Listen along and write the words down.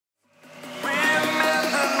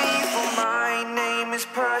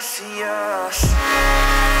precious.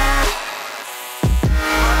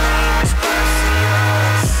 My name is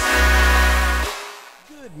precious.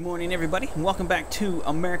 Good morning, everybody, and welcome back to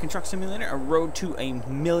American Truck Simulator, a road to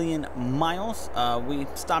 1,000,000 miles. We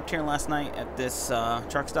stopped here last night at this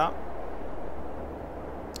truck stop,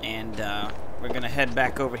 and we're gonna head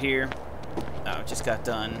back over here. Just got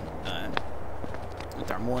done with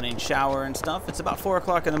our morning shower and stuff. It's about 4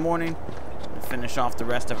 o'clock in the morning. We'll finish off the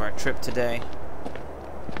rest of our trip today.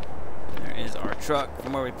 There is our truck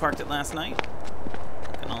from where we parked it last night.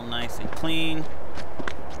 Looking all nice and clean.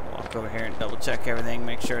 Walk over here and double check everything,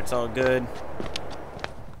 make sure it's all good.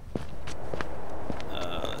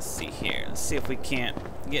 Let's see here. Let's see if we can't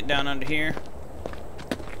get down under here.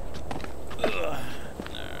 Alright.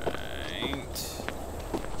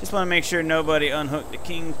 Just want to make sure nobody unhooked the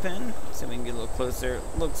kingpin. See if we can get a little closer.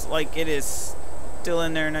 Looks like it is still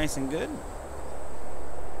in there nice and good.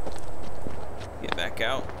 Get back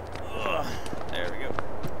out. Ugh, there we go.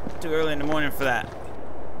 Too early in the morning for that.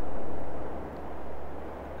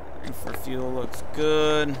 For fuel looks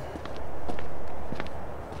good.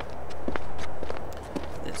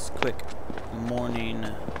 This quick morning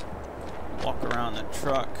walk around the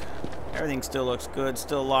truck. Everything still looks good,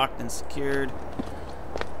 still locked and secured.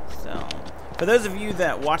 So, for those of you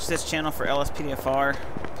that watch this channel for LSPDFR,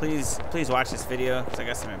 please watch this video because I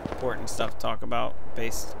got some important stuff to talk about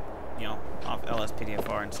based, off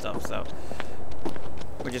LSPDFR and stuff. So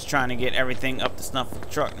we're just trying to get everything up to snuff with the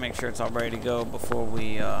truck, make sure it's all ready to go before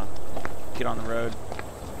we get on the road.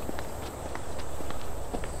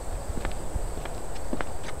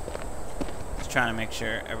 Just trying to make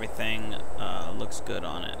sure everything looks good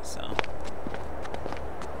on it. So,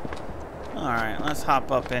 all right, let's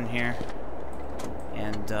hop up in here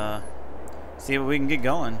and see what we can get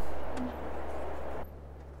going.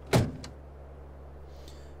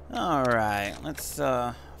 All right, let's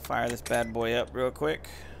fire this bad boy up real quick.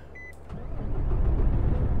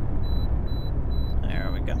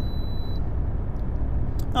 There we go.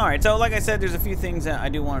 Alright, so like I said, there's a few things that I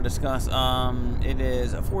do want to discuss. It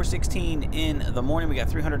is 4:16 in the morning. We got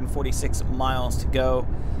 346 miles to go,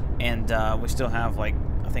 and we still have, like,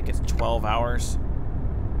 I think it's 12 hours.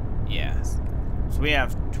 Yes. So we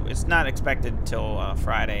have, it's not expected till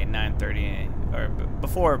Friday, 9:30, or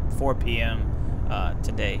before 4 p.m.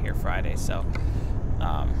 Today, here, Friday, so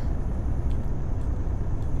I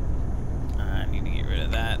need to get rid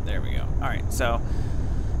of that. There we go. Alright, so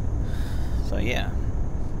yeah.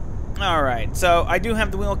 Alright, so I do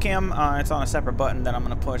have the wheel cam. It's on a separate button that I'm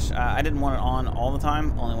going to push. I didn't want it on all the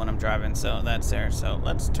time, only when I'm driving, so that's there. So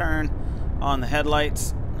let's turn on the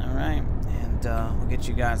headlights. Alright, and we'll get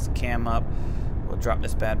you guys the cam up. We'll drop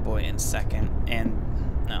this bad boy in second, and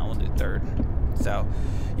no, we'll do third. So,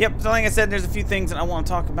 yep, so like I said, there's a few things that I want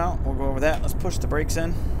to talk about. We'll go over that. Let's push the brakes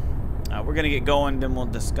in. We're going to get going, then we'll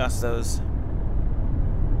discuss those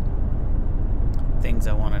things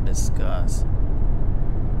I want to discuss.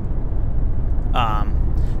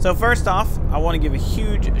 So first off, I want to give a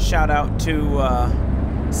huge shout out to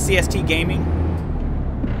CST Gaming.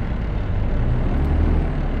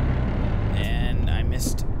 And I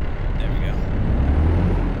missed. There we go.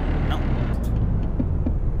 No.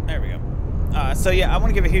 There we go. So yeah, I want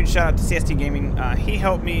to give a huge shout out to CST Gaming. He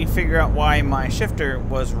helped me figure out why my shifter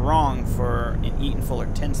was wrong for an Eaton Fuller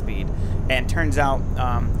 10-speed. And turns out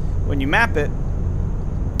when you map it,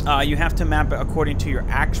 you have to map it according to your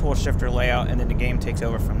actual shifter layout, and then the game takes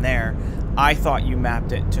over from there. I thought you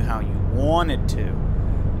mapped it to how you wanted to,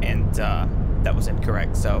 and that was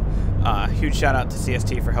incorrect. So huge shout out to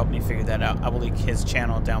CST for helping me figure that out. I will link his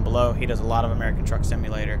channel down below. He does a lot of American Truck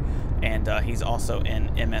Simulator, and he's also in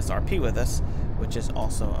MSRP with us, which is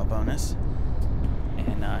also a bonus.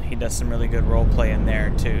 And he does some really good role play in there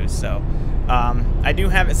too. So I do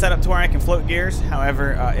have it set up to where I can float gears.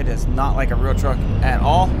 However, it is not like a real truck at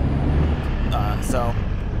all. So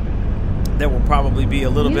there will probably be a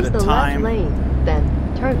little bit of time lane,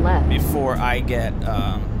 then turn left before I get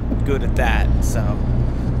good at that. So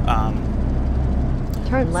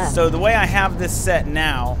turn left. So the way I have this set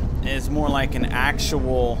now is more like an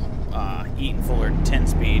actual Eaton Fuller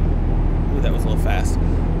 10-speed. Ooh, that was a little fast.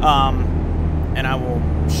 And I will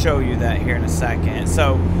show you that here in a second.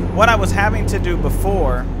 So what I was having to do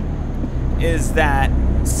before is that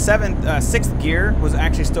sixth gear was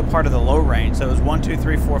actually still part of the low range. So it was 1, 2,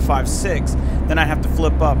 3, 4, 5, 6. Then I have to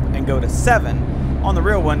flip up and go to 7. On the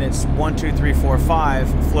real one, it's 1, 2, 3, 4,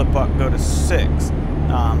 5, flip up, go to 6.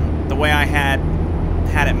 The way I had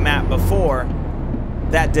it mapped before,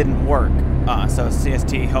 that didn't work. So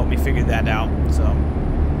CST helped me figure that out. So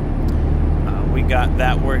we got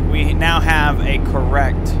that work. We now have a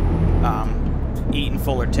correct eating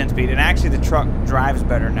fuller 10-speed. And actually, the truck drives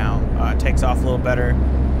better now. It takes off a little better,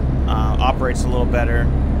 operates a little better.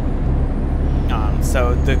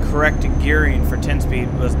 So the correct gearing for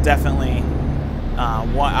 10-speed was definitely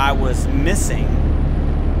what I was missing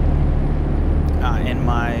in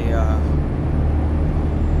my,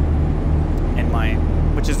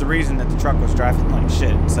 which is the reason that the truck was driving like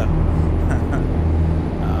shit. So,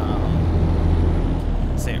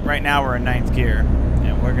 see, right now we're in 9th gear,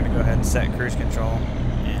 and we're gonna go ahead and set cruise control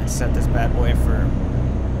and set this bad boy for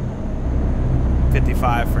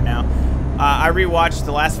 55 for now. I rewatched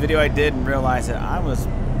the last video I did and realized that I was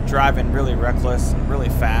driving really reckless and really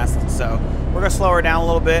fast. So we're gonna slow her down a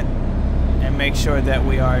little bit and make sure that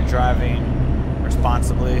we are driving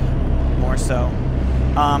responsibly, more so.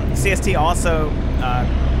 CST also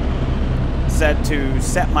said to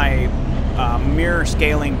set my mirror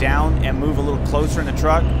scaling down and move a little closer in the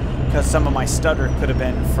truck, because some of my stutter could have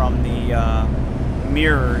been from the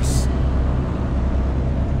mirrors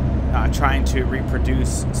trying to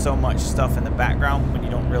reproduce so much stuff in the background when you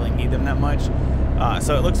don't really need them that much.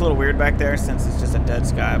 So it looks a little weird back there since it's just a dead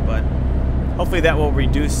sky, but hopefully that will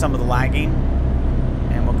reduce some of the lagging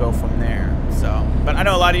and we'll go from there. So, but I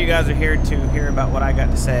know a lot of you guys are here to hear about what I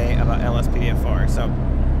got to say about LSPDFR. So,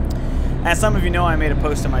 as some of you know, I made a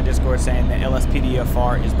post in my Discord saying that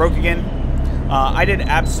LSPDFR is broke again. I did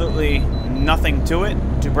absolutely nothing to it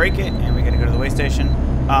to break it, and we got to go to the way station.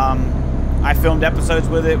 I filmed episodes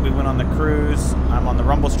with it. We went on the cruise. I'm on the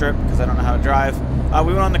rumble strip because I don't know how to drive.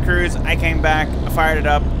 We went on the cruise. I came back, I fired it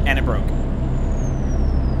up, and it broke.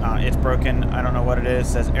 It's broken. I don't know what it is.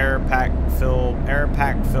 It says error pack fill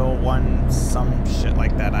 1, some shit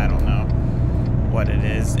like that. I don't know what it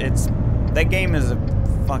is. That game is a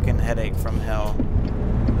fucking headache from hell.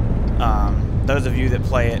 Those of you that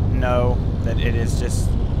play it know that it is just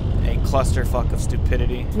a clusterfuck of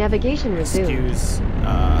stupidity. Navigation resumed.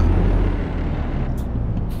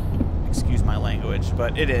 Excuse my language,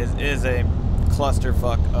 but it is a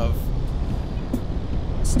clusterfuck of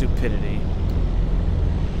stupidity.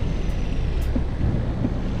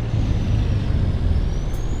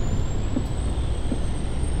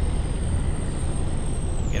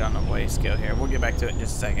 Get on the way scale here. We'll get back to it in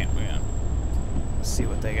just a second. We're gonna see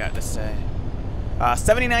what they got to say.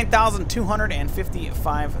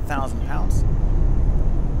 79,255,000 pounds.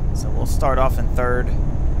 So we'll start off in 3rd.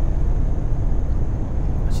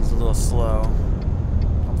 She's a little slow.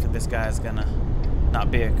 Hopefully this guy's gonna not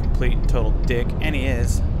be a complete and total dick. And he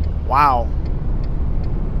is. Wow.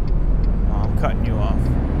 Well, I'm cutting you off.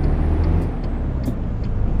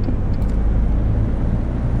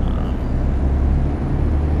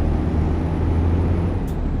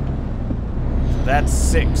 So that's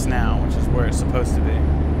 6 now, which is where it's supposed to be.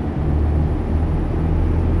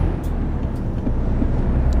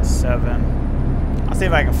 7. I'll see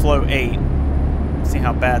if I can float 8. See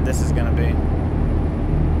how bad this is gonna be.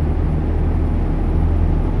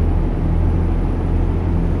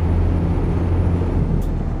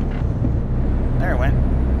 There it went.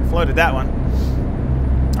 Floated that one.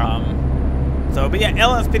 But yeah,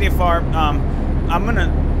 LSPDFR. I'm gonna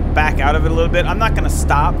back out of it a little bit. I'm not gonna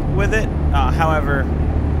stop with it. However,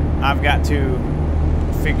 I've got to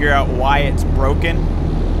figure out why it's broken,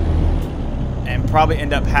 and probably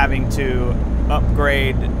end up having to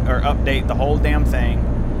upgrade or update the whole damn thing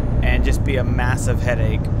and just be a massive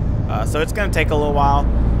headache. So it's going to take a little while,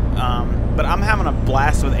 but I'm having a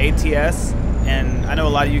blast with ATS, and I know a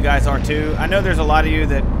lot of you guys are too. I know there's a lot of you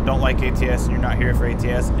that don't like ATS and you're not here for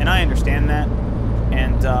ATS, and I understand that.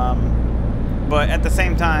 And but at the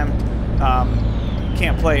same time, you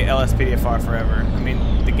can't play LSPDFR forever. I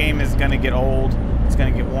mean, the game is going to get old. It's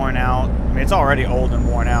going to get worn out. I mean, it's already old and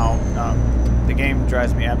worn out. The game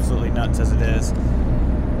drives me absolutely nuts as it is.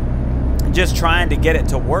 Just trying to get it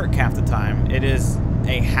to work half the time. It is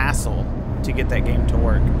a hassle to get that game to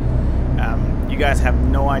work. You guys have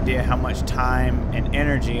no idea how much time and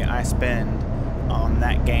energy I spend on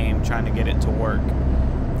that game trying to get it to work.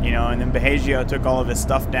 You know, and then Behagio took all of his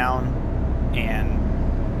stuff down, and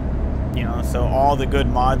you know, so all the good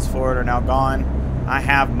mods for it are now gone. I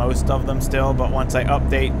have most of them still, but once I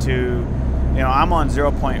update to, you know, I'm on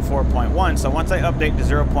 0.4.1, so once I update to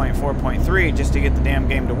 0.4.3 just to get the damn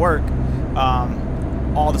game to work,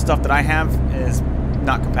 all the stuff that I have is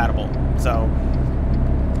not compatible. So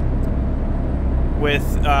with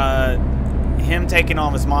him taking all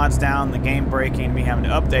of his mods down, the game breaking, me having to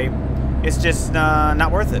update, it's just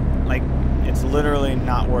not worth it. Like, it's literally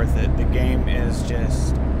not worth it. The game is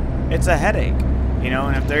just, it's a headache, you know,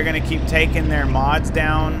 and if they're going to keep taking their mods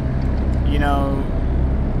down, you know,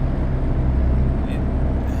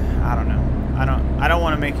 I don't know. I don't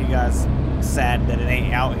want to make you guys sad that it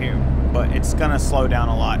ain't out here, but it's gonna slow down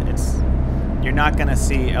a lot. You're not gonna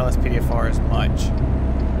see LSPDFR as much,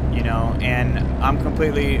 you know, and I'm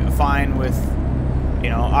completely fine with, you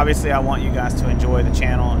know, obviously I want you guys to enjoy the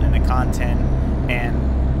channel and the content,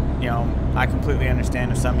 and, you know, I completely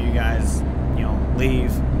understand if some of you guys, you know,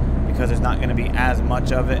 leave because there's not going to be as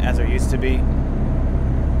much of it as there used to be,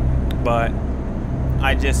 but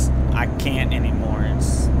I can't anymore.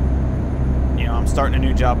 It's, you know, I'm starting a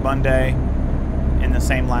new job Monday in the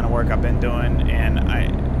same line of work I've been doing, and I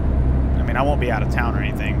mean, I won't be out of town or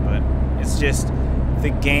anything, but it's just,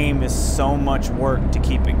 the game is so much work to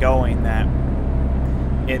keep it going that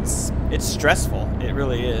it's stressful. It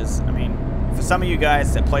really is. I mean, for some of you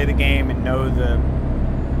guys that play the game and know the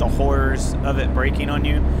horrors of it breaking on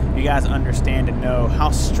you, you guys understand and know how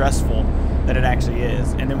stressful that it actually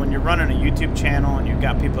is. And then when you're running a YouTube channel and you've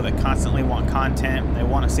got people that constantly want content and they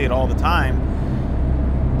want to see it all the time,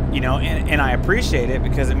 you know, and I appreciate it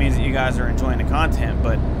because it means that you guys are enjoying the content,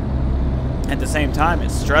 but at the same time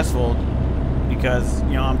it's stressful because,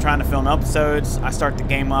 you know, I'm trying to film episodes, I start the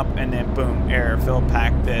game up, and then boom, error, fill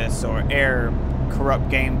pack this, or error, corrupt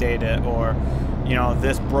game data, or, you know,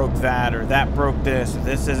 this broke that, or that broke this, or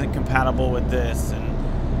this isn't compatible with this,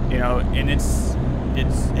 and, you know, and it's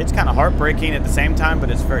kind of heartbreaking at the same time, but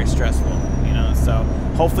it's very stressful, you know. So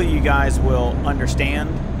hopefully you guys will understand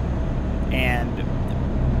and,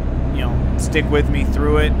 you know, stick with me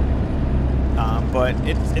through it, but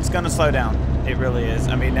it's gonna slow down. It really is.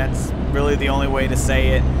 I mean, that's really the only way to say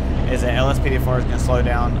it, is that LSPDFR is going to slow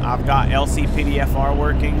down. I've got LCPDFR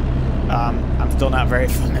working. I'm still not very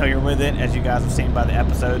familiar with it, as you guys have seen by the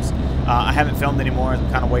episodes. I haven't filmed anymore. I'm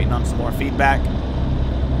kind of waiting on some more feedback.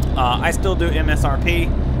 I still do MSRP.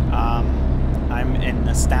 I'm in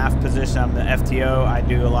the staff position. I'm the FTO. I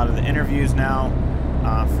do a lot of the interviews now.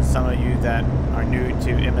 For some of you that are new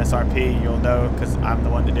to MSRP, you'll know because I'm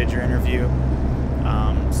the one that did your interview.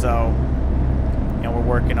 So, you know,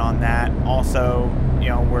 we're working on that. Also, you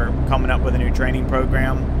know, we're coming up with a new training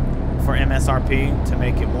program for MSRP to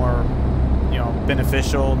make it more, you know,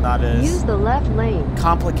 beneficial, not as Use the left lane.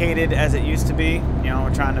 complicated as it used to be. You know,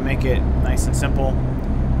 we're trying to make it nice and simple,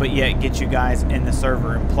 but yet get you guys in the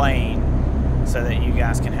server and playing so that you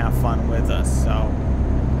guys can have fun with us. So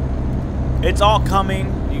it's all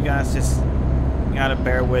coming. You guys just gotta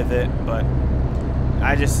bear with it, but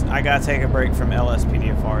I gotta take a break from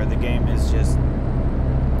LSPDFR. The game is just,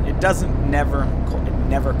 it never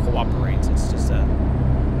cooperates. It's just a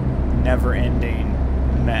never-ending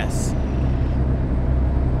mess.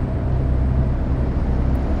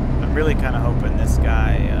 I'm really kind of hoping this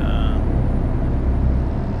guy,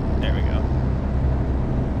 there we go.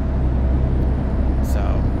 So,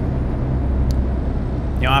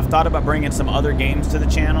 you know, I've thought about bringing some other games to the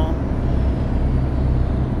channel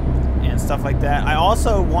and stuff like that. I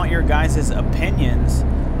also want your guys' opinions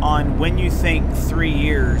on when you think 3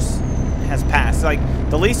 years has passed. Like,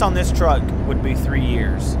 the lease on this truck would be 3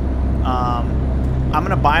 years. I'm going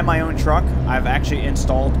to buy my own truck. I've actually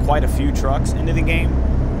installed quite a few trucks into the game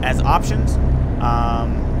as options.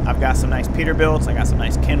 I've got some nice Peterbilts. I got some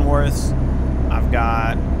nice Kenworths. I've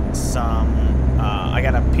got some, I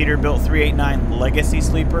got a Peterbilt 389 Legacy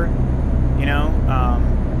Sleeper, you know.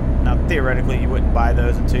 Now, theoretically, you wouldn't buy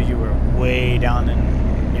those until you were way down in,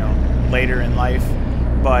 you know, later in life.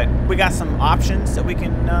 But we got some options that we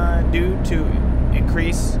can do to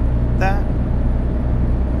increase that.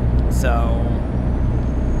 So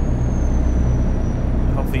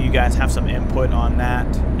hopefully you guys have some input on that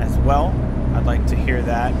as well. I'd like to hear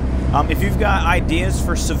that. If you've got ideas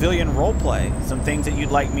for civilian roleplay, some things that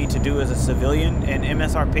you'd like me to do as a civilian in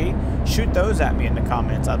MSRP, shoot those at me in the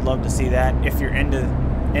comments. I'd love to see that if you're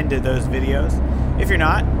into those videos. If you're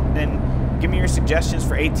not, then give me your suggestions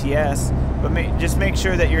for ATS, but just make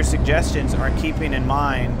sure that your suggestions are keeping in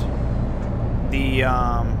mind the,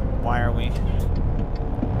 why are we?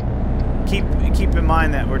 Keep in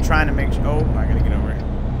mind that we're trying to make sure, oh, I gotta get over here.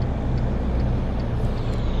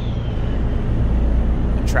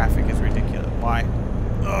 The traffic is ridiculous. Why?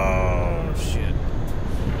 Oh, shit.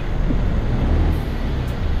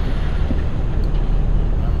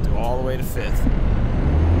 I'm through all the way to 5th.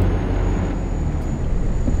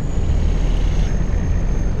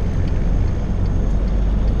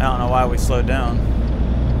 I don't know why we slowed down.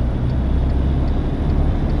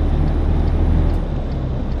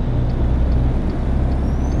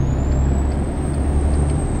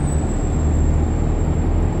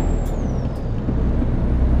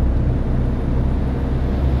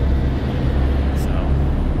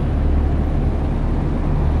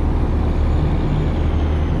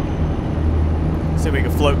 See if we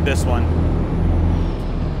can float this one.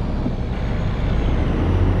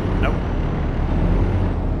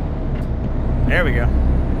 There we go.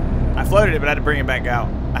 I floated it, but I had to bring it back out.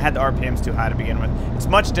 I had the RPMs too high to begin with. It's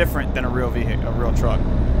much different than a real vehicle, a real truck.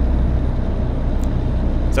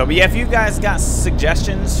 So, but yeah, if you guys got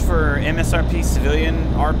suggestions for MSRP civilian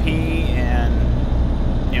RP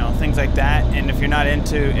and, you know, things like that, and if you're not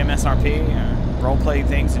into MSRP or roleplay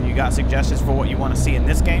things and you got suggestions for what you want to see in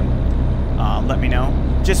this game, let me know.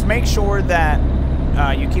 Just make sure that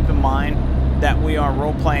you keep in mind that we are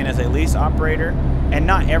role-playing as a lease operator, and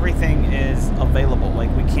not everything is available.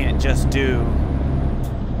 Like, we can't just do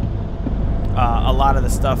a lot of the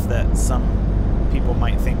stuff that some people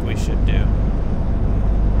might think we should do.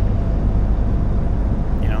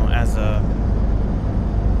 As a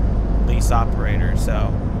lease operator,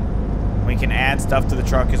 so we can add stuff to the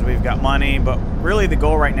truck because we've got money, but really the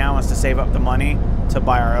goal right now is to save up the money to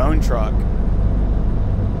buy our own truck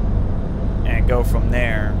and go from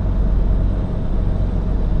there.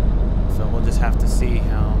 So we'll just have to see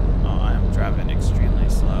how... Oh, I'm driving extremely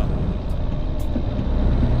slow.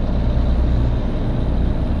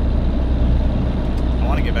 I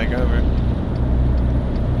want to get back over.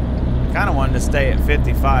 Kind of wanted to stay at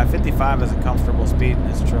 55. 55 is a comfortable speed in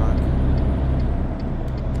this truck.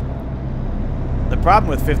 The problem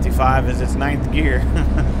with 55 is it's 9th gear.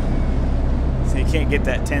 So you can't get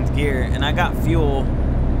that 10th gear. And I got fuel.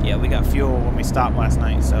 Yeah, we got fuel when we stopped last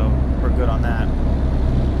night, so we're good on that.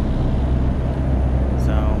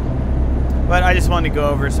 So, but I just wanted to go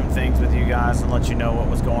over some things with you guys and let you know what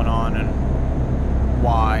was going on and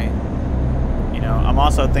why. You know, I'm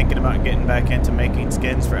also thinking about getting back into making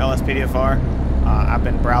skins for LSPDFR. I've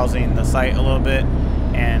been browsing the site a little bit,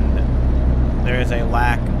 and there is a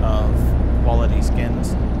lack of quality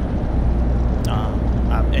skins.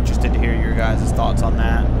 I'm interested to hear your guys' thoughts on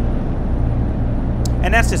that.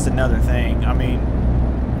 And that's just another thing. I mean,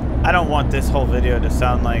 I don't want this whole video to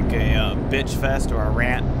sound like a bitch fest or a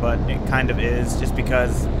rant, but it kind of is, just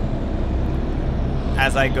because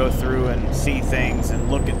as I go through and see things and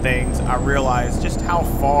look at things, I realize just how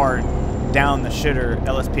far down the shitter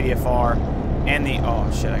LSPDFR and the... Oh,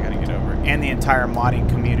 shit, I gotta get over it. And the entire modding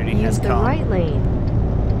community has come. Use the right lane.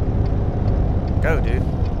 Go, dude.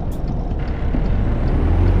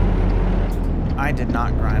 I did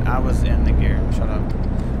not grind. I was in the gear. Shut up.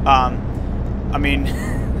 I mean,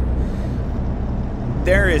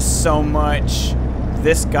 there is so much...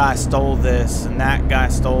 This guy stole this, and that guy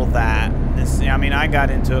stole that. I mean, I got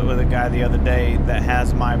into it with a guy the other day that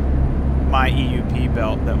has my EUP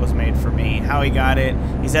belt that was made for me. How he got it,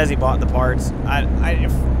 he says he bought the parts.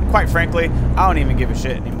 Quite frankly, I don't even give a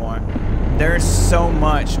shit anymore. There's so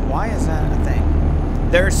much. Why is that a thing?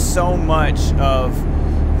 There's so much of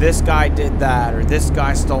this guy did that, or this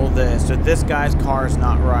guy stole this, or this guy's car's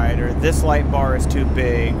not right, or this light bar is too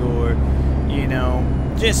big, or, you know,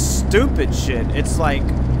 just stupid shit. It's like,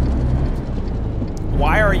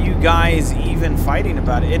 why are you guys even fighting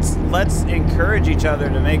about it? It's, let's encourage each other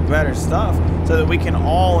to make better stuff so that we can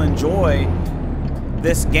all enjoy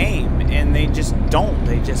this game. And they just don't.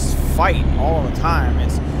 They just fight all the time.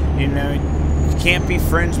 It's, you know, you can't be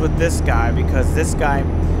friends with this guy because this guy,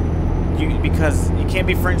 because you can't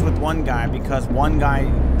be friends with one guy because one guy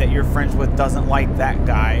that you're friends with doesn't like that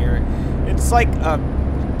guy. Or it's like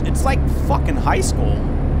fucking high school.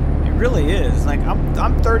 Really is. Like,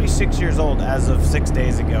 I'm 36 years old as of 6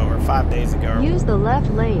 days ago or 5 days ago. Or use the left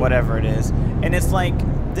lane. Whatever it is. And it's like,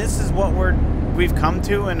 this is what we've come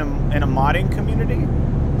to in a modding community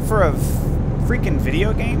for a freaking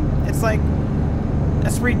video game. It's like,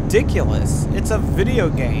 that's ridiculous. It's a video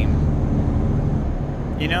game.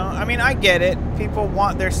 You know, I mean, I get it. People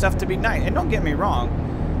want their stuff to be nice. And don't get me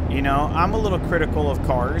wrong. You know, I'm a little critical of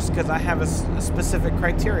cars because I have a specific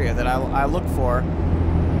criteria that I look for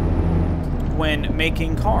when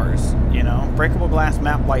making cars. You know, breakable glass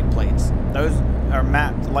map light plates. Those are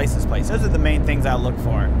mapped license plates. Those are the main things I look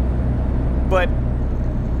for. But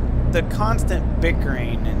the constant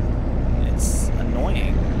bickering, and it's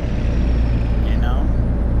annoying. You know?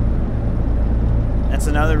 That's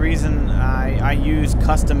another reason I use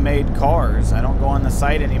custom-made cars. I don't go on the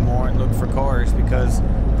site anymore and look for cars because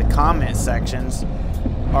the comment sections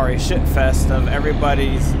are a shit fest of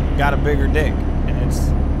everybody's got a bigger dick. And it's,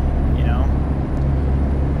 you know,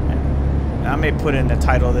 I may put in the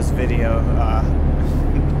title of this video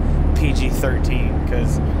PG-13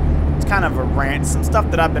 because it's kind of a rant, some stuff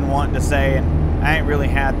that I've been wanting to say, and I ain't really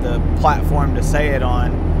had the platform to say it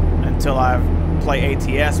on until I've play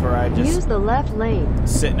ATS, where I just use the left lane,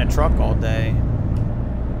 sit in a truck all day,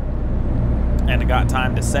 and I got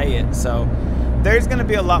time to say it. So there's going to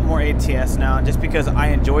be a lot more ATS now, just because I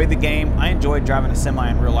enjoy the game. I enjoyed driving a semi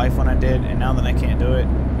in real life when I did, and now that I can't do it,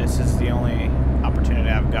 this is the only opportunity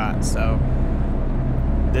I've got. So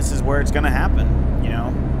this is where it's going to happen. You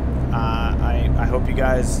know, I hope you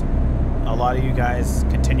guys, a lot of you guys,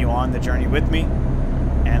 continue on the journey with me,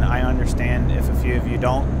 and I understand if a few of you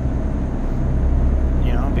don't.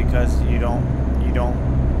 You know, because you don't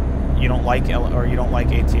like or you don't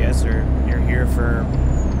like ATS, or you're here for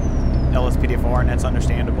LSPDFR, and that's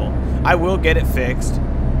understandable. I will get it fixed,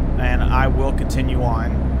 and I will continue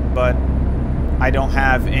on, but I don't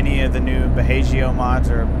have any of the new Behagio mods,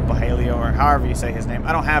 or Behalio, or however you say his name.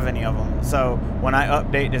 I don't have any of them. So when I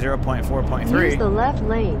update to 0.4.3, use the left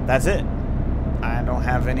lane. that's it. I don't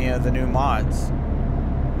have any of the new mods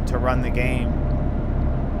to run the game,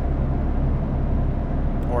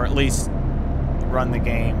 or at least run the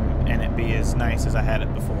game and it be as nice as I had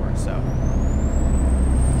it before. So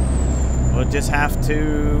we'll just have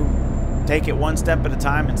to take it one step at a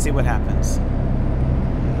time and see what happens.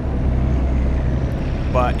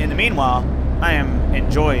 But in the meanwhile, I am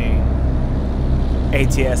enjoying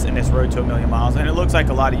ATS and this road to 1,000,000 miles, and it looks like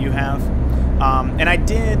a lot of you have. And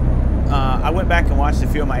I went back and watched a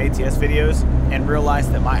few of my ATS videos and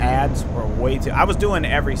realized that my ads were way too... I was doing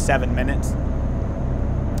every 7 minutes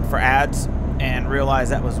for ads, and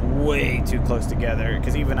realized that was way too close together,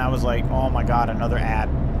 because even I was like, oh my god, another ad.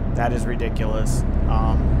 That is ridiculous.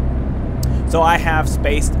 So I have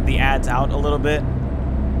spaced the ads out a little bit,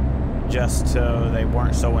 just so they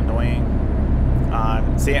weren't so annoying.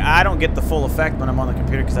 See, I don't get the full effect when I'm on the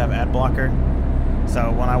computer because I have ad blocker.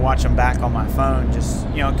 So when I watch them back on my phone, just,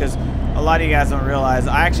 you know, because a lot of you guys don't realize,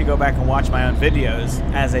 I actually go back and watch my own videos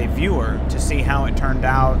as a viewer to see how it turned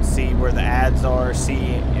out, see where the ads are,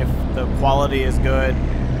 see if the quality is good,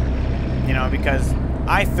 you know, because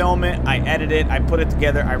I film it, I edit it, I put it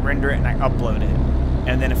together, I render it, and I upload it.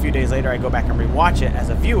 And then a few days later, I go back and rewatch it as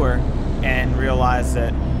a viewer and realize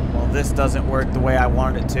that, well, this doesn't work the way I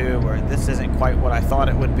wanted it to, or this isn't quite what I thought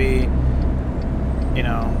it would be. You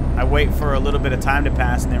know, I wait for a little bit of time to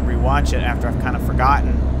pass and then rewatch it after I've kind of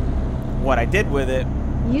forgotten what I did with it.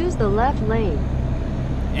 Use the left lane.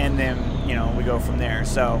 And then, you know, we go from there.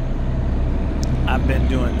 So I've been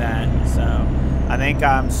doing that. So I think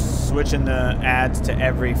I'm switching the ads to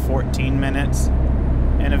every 14 minutes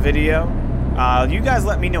in a video. You guys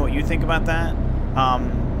let me know what you think about that.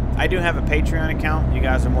 I do have a Patreon account. You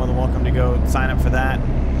guys are more than welcome to go sign up for that.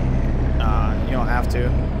 You don't have to.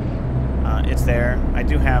 It's there. I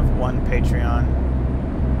do have one Patreon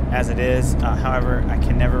as it is. However, I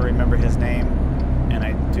can never remember his name, and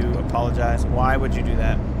I do apologize. Why would you do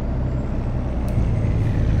that?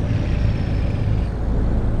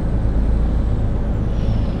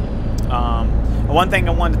 One thing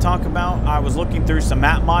I wanted to talk about, I was looking through some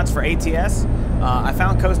map mods for ATS. I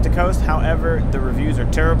found Coast to Coast, however, the reviews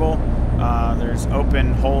are terrible. There's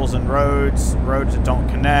open holes in roads that don't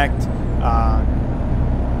connect.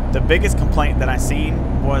 The biggest complaint that I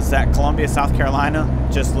seen was that Columbia, South Carolina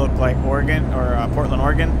just looked like Oregon, or Portland,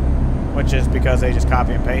 Oregon, which is because they just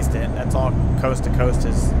copy and paste it. That's all Coast to Coast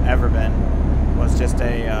has ever been, was just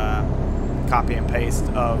a copy and paste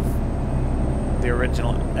of the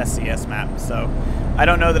original SCS map. So I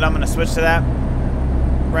don't know that I'm going to switch to that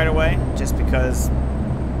right away, just because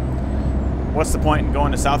what's the point in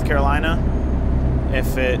going to South Carolina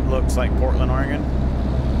if it looks like Portland, Oregon?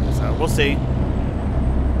 So we'll see.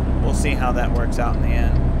 We'll see how that works out in the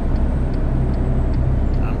end.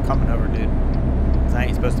 I'm coming over, dude. I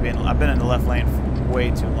ain't supposed to be in. I've been in the left lane for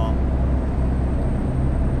way too long.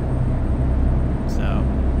 So,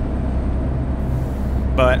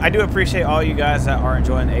 but I do appreciate all you guys that are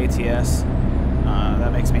enjoying the ATS.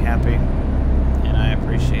 That makes me happy, and I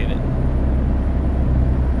appreciate it.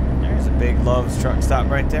 There's a big Love's truck stop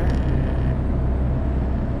right there.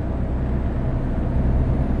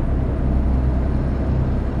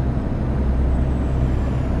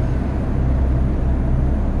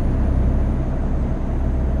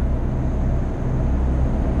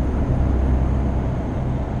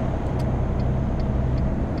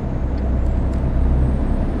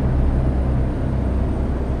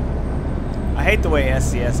 I hate the way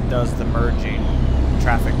SCS does the merging,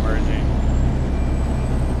 traffic merging.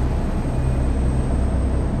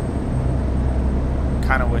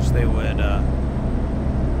 Kind of wish they would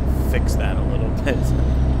fix that a little bit,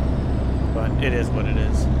 but it is what it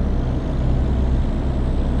is.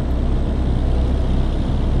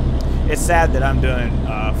 It's sad that I'm doing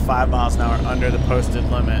 5 miles an hour under the posted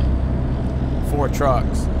limit for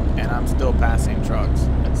trucks, and I'm still passing trucks.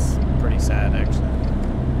 It's pretty sad, actually.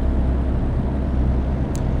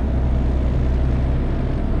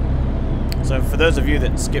 So for those of you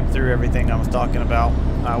that skipped through everything I was talking about,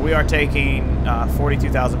 we are taking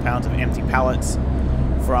 42,000 pounds of empty pallets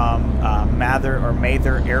from Mather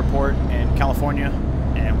Airport in California.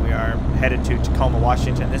 and we are headed to Tacoma,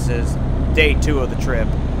 Washington. This is day 2 of the trip.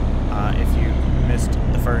 If you missed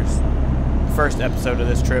the first episode of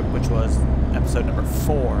this trip, which was episode number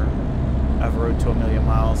 4 of Road to a Million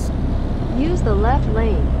Miles. Use the left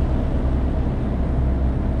lane.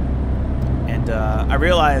 And I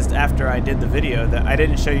realized after I did the video that I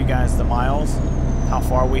didn't show you guys the miles, how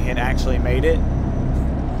far we had actually made it.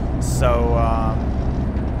 So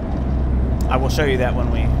I will show you that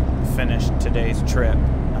when we finish today's trip,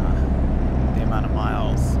 the amount of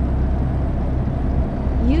miles.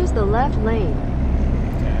 Use the left lane.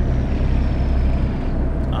 Okay.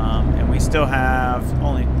 And we still have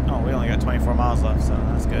we only got 24 miles left, so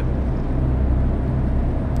that's good.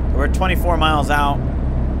 We're 24 miles out,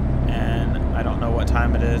 and I don't know what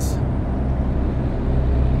time it is.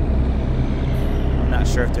 I'm not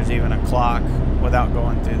sure if there's even a clock without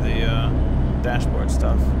going through the dashboard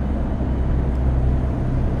stuff.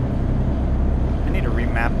 I need to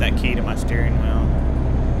remap that key to my steering wheel.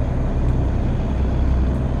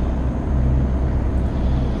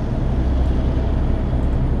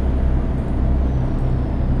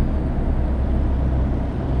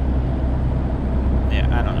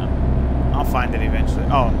 Find it eventually.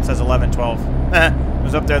 Oh, it says 11:12. It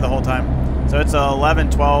was up there the whole time. So it's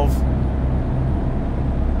 11:12,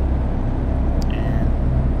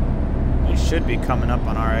 and we should be coming up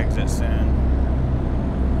on our exit soon.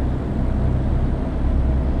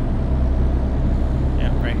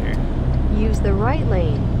 Yeah, right here. Use the right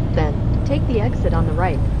lane, then take the exit on the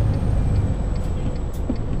right.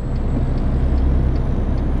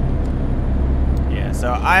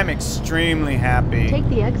 So I'm extremely happy Take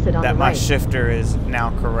the exit on that the my right. shifter is now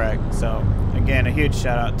correct. So again, a huge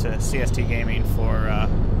shout out to CST Gaming for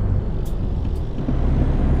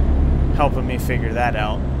helping me figure that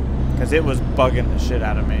out, because it was bugging the shit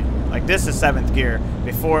out of me. Like, this is 7th gear.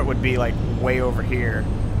 Before it would be like way over here,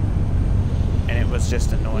 and it was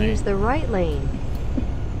just annoying. Use the right lane.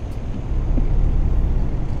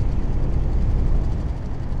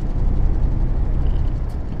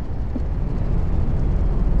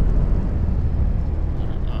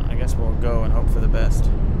 We'll go and hope for the best.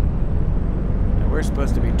 And we're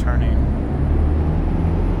supposed to be turning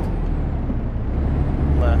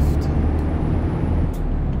left.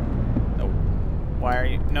 No. Why are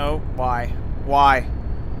you? No. Why? Why?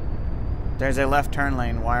 There's a left turn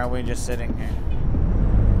lane. Why are we just sitting here?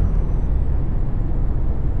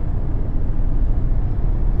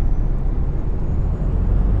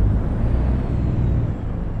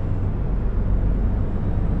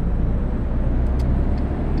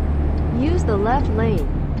 Use the left lane,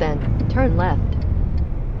 then turn left.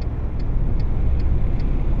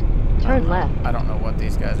 Turn left. I don't know what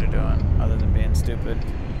these guys are doing other than being stupid.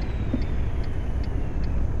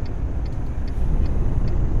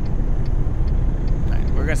 Alright,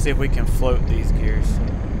 we're gonna see if we can float these gears.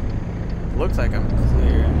 Looks like I'm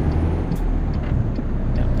clear.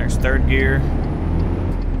 Yep, there's 3rd gear.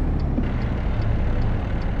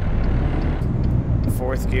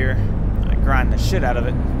 4th gear. I grind the shit out of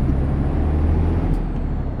it.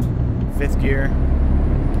 5th gear,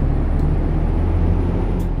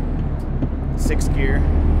 6th gear.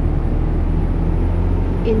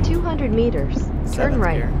 In 200 meters, turn 7th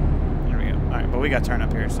right. gear. There we go. All right, but we got to turn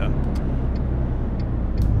up here, so.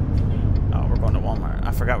 Oh, we're going to Walmart.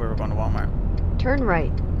 I forgot we were going to Walmart. Turn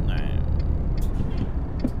right. All right.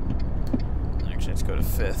 Actually, let's go to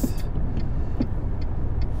 5th.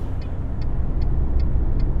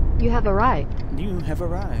 You have arrived. You have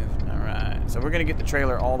arrived. Alright, so we're going to get the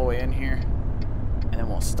trailer all the way in here, and then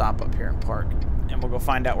we'll stop up here and park, and we'll go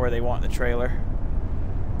find out where they want the trailer.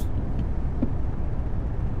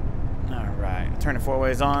 Alright, turn the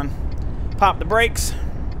 4-ways on, pop the brakes.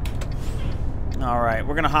 Alright,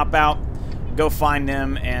 we're going to hop out, go find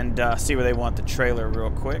them, and see where they want the trailer real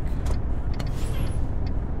quick.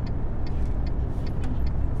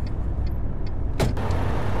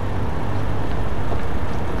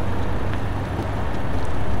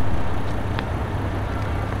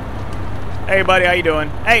 Hey buddy, how you doing?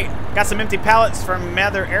 Hey, got some empty pallets from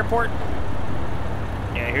Mather Airport?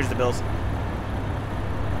 Yeah, here's the bills.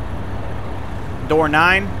 Door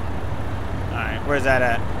 9. Alright, where's that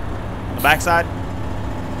at? On the back side?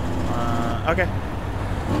 Okay.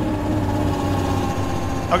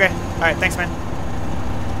 Okay, alright, thanks man.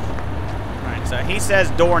 Alright, so he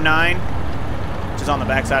says door 9, which is on the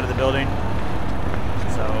back side of the building.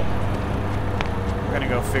 So, we're gonna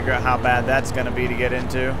go figure out how bad that's gonna be to get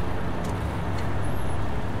into.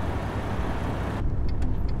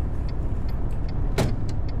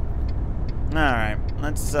 Alright,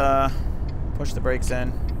 let's push the brakes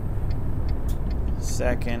in.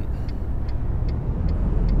 Second.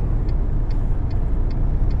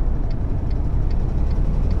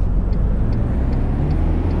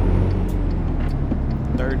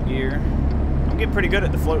 third gear. I'm getting pretty good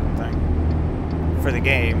at the floating thing for the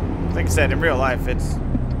game. Like I said, in real life, it's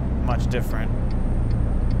much different.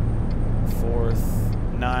 Fourth,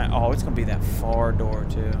 9. Oh, it's gonna be that far door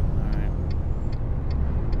too. All right.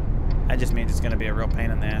 That just means it's gonna be a real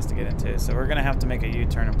pain in the ass to get into. So we're gonna have to make a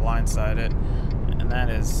U-turn and blindside it, and that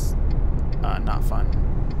is not fun.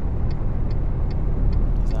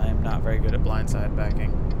 Because I am not very good at blindside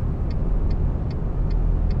backing.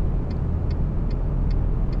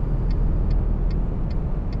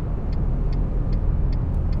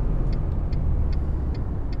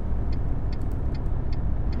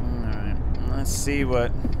 Let's see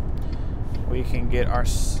what we can get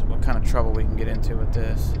what kind of trouble we can get into with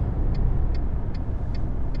this.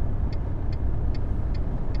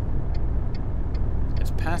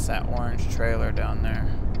 It's past that orange trailer down there,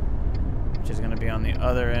 which is going to be on the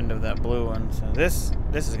other end of that blue one. So this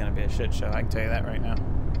is going to be a shit show. I can tell you that right now.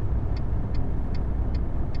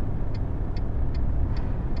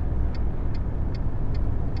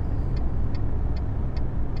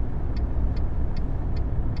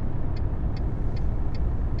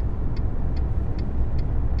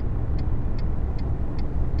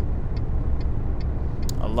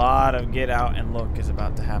 A lot of get out and look is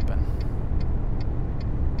about to happen.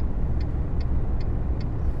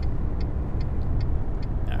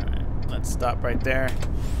 Alright, let's stop right there.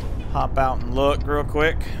 Hop out and look real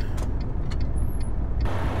quick.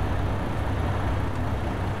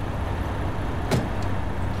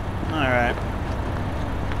 Alright.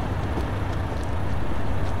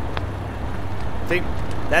 See,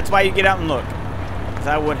 that's why you get out and look. Because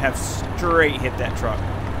I would have straight hit that truck.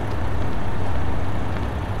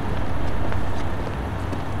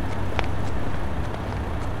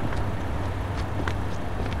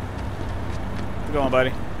 Go on,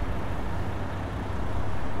 buddy.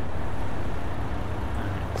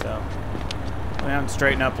 Alright, so we have to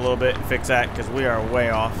straighten up a little bit and fix that because we are way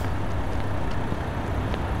off.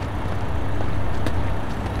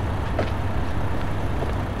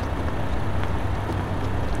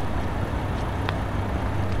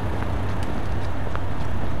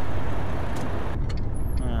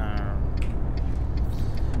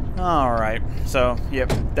 Alright, so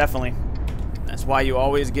yep, definitely. That's why you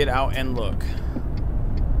always get out and look.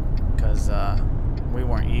 Because we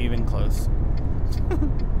weren't even close.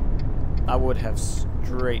 I would have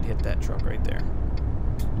straight hit that truck right there.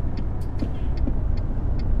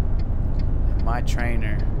 And my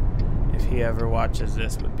trainer, if he ever watches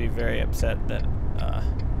this, would be very upset that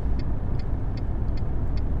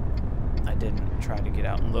I didn't try to get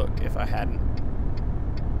out and look if I hadn't.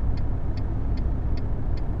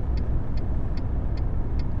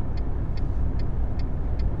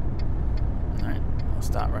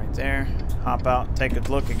 Stop right there. Hop out, take a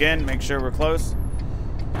look again, make sure we're close.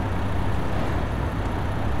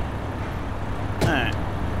 Alright.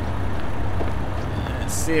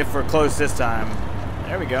 Let's see if we're close this time.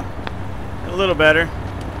 There we go. A little better.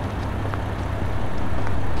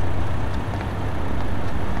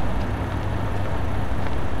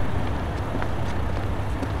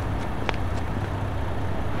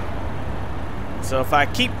 So if I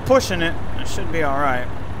keep pushing it, it should be alright.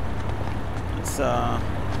 It's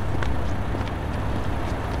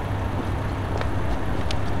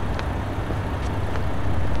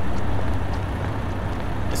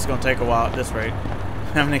gonna take a while at this rate.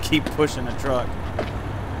 I'm gonna keep pushing the truck.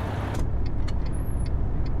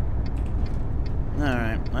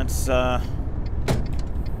 Alright, let's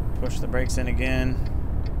push the brakes in again.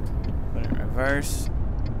 Put it in reverse.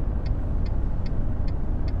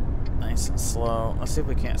 Nice and slow. Let's see if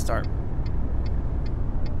we can't start.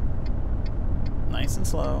 Nice and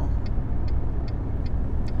slow.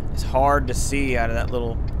 It's hard to see out of that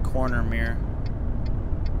little corner mirror.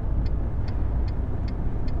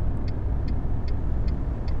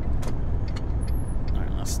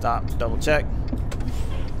 Alright, let's stop, double check.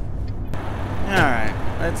 Alright,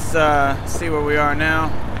 let's see where we are now.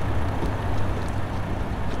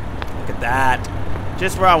 Look at that.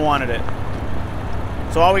 Just where I wanted it.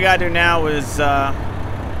 So all we gotta do now is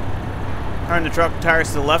turn the truck tires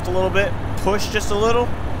to the left a little bit, push just a little,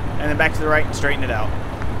 and then back to the right and straighten it out.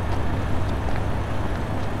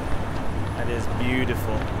 That is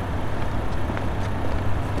beautiful.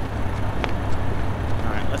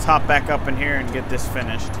 Alright, let's hop back up in here and get this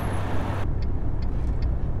finished.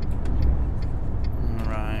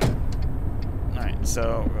 Alright. Alright,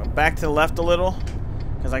 so we'll go back to the left a little.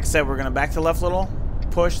 Because like I said, we're going to back to the left a little,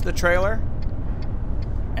 push the trailer,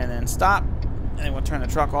 and then stop. And then we'll turn the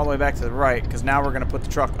truck all the way back to the right, because now we're going to put the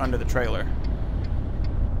truck under the trailer.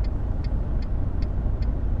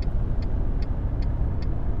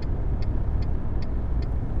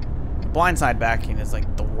 blindside backing is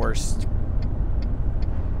like the worst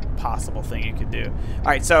possible thing you could do. All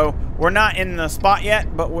right, so we're not in the spot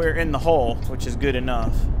yet, but we're in the hole, which is good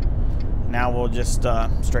enough. Now we'll just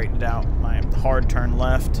straighten it out. My hard turn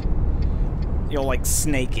left. You'll like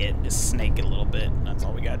snake it, just snake it a little bit. That's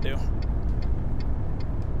all we gotta do.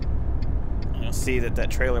 And you'll see that that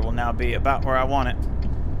trailer will now be about where I want it.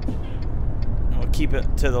 And we'll keep it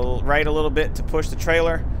to the right a little bit to push the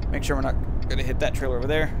trailer. Make sure we're not gonna hit that trailer over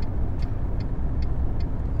there.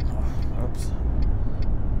 Oh, oops.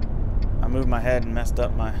 I moved my head and messed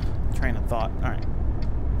up my train of thought. All right.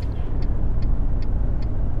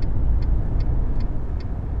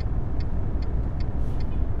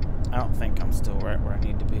 I don't think I'm still right where I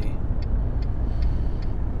need to be.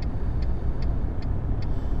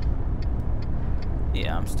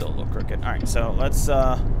 Yeah, I'm still a little crooked. All right, so let's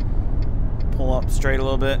pull up straight a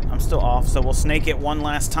little bit. I'm still off, so we'll snake it one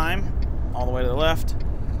last time, all the way to the left,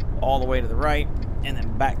 all the way to the right, and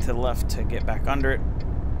then back to the left to get back under it.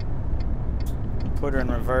 Put her in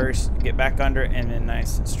reverse, get back under it, and then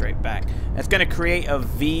nice and straight back. It's going to create a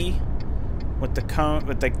V with the cone,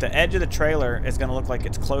 with like the edge of the trailer is going to look like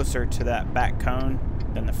it's closer to that back cone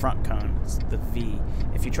than the front cone. It's the V.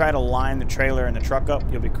 If you try to line the trailer and the truck up,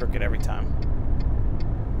 you'll be crooked every time.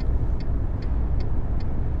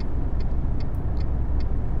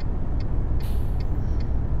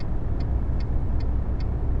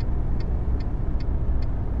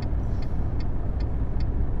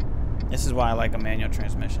 This is why I like a manual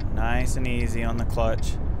transmission. Nice and easy on the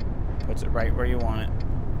clutch. Puts it right where you want it.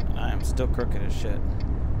 I am still crooked as shit.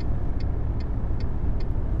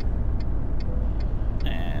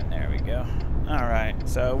 And there we go. Alright,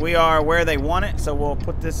 so we are where they want it, so we'll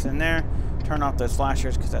put this in there. Turn off those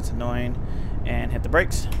flashers because that's annoying. And hit the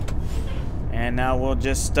brakes. And now we'll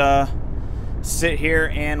just sit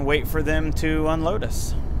here and wait for them to unload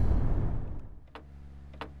us.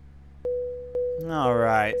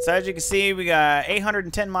 Alright, so as you can see, we got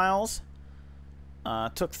 810 miles.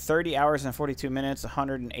 Took 30 hours and 42 minutes,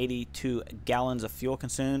 182 gallons of fuel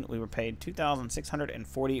consumed. We were paid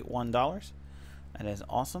 $2,641. That is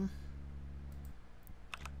awesome.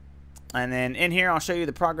 And then in here, I'll show you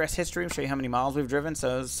the progress history. I'll show you how many miles we've driven.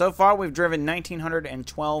 So far, we've driven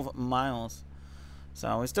 1,912 miles.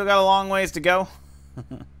 So we still got a long ways to go.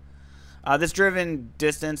 This driven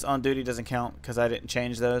distance on duty doesn't count because I didn't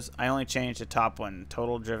change those. I only changed the top one,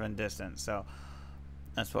 total driven distance. So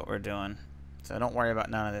that's what we're doing. So don't worry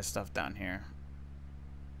about none of this stuff down here.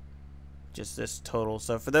 Just this total.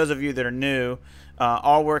 So for those of you that are new,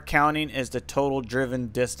 all we're counting is the total driven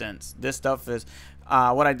distance. This stuff is,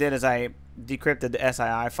 what I did is I decrypted the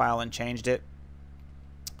SII file and changed it.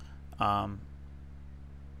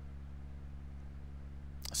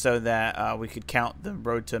 So that we could count the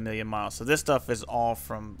road to 1,000,000 miles. So this stuff is all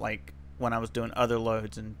from like when I was doing other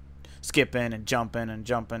loads and skipping and jumping and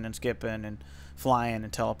jumping and skipping and flying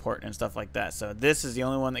and teleporting and stuff like that. So this is the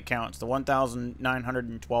only one that counts, the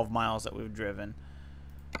 1,912 miles that we've driven.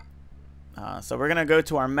 So we're gonna go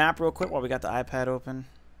to our map real quick while we got the iPad open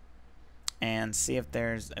and see if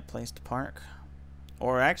there's a place to park.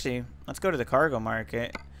 Or actually, let's go to the cargo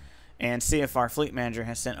market and see if our fleet manager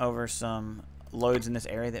has sent over some loads in this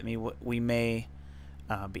area that we may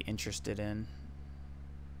be interested in.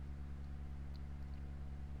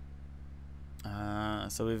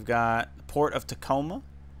 So we've got the Port of Tacoma.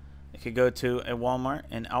 It could go to a Walmart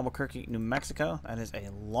in Albuquerque, New Mexico. That is a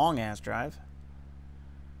long-ass drive.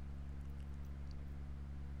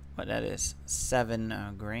 But that is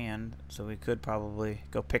 $7 grand. So we could probably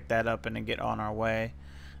go pick that up and then get on our way.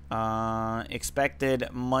 Expected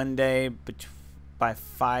Monday by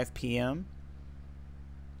 5 p.m.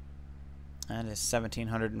 That is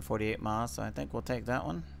 1,748 miles, so I think we'll take that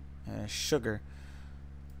one. Sugar.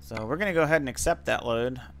 So we're going to go ahead and accept that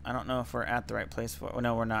load. I don't know if we're at the right place for it. Oh,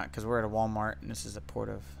 no, we're not, because we're at a Walmart, and this is a port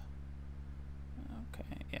of... Okay,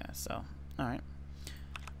 yeah, so, all right.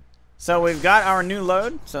 So we've got our new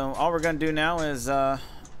load, so all we're going to do now is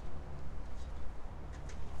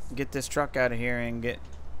get this truck out of here and get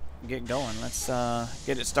going. Let's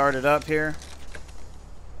get it started up here.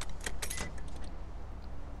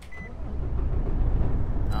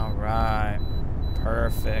 Alright,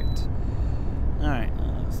 perfect. Alright,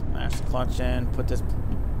 let's smash the clutch in, put this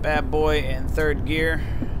bad boy in third gear.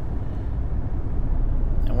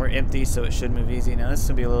 And we're empty, so it should move easy. Now this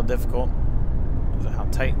will be a little difficult because of how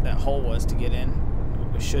tight that hole was to get in.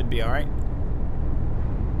 We should be alright.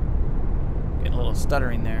 Getting a little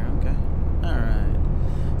stuttering there, okay.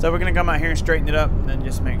 Alright. So we're going to come out here and straighten it up and then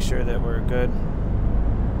just make sure that we're good.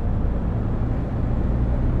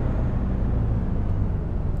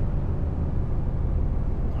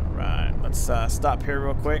 Alright. let's stop here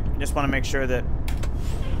real quick. Just want to make sure that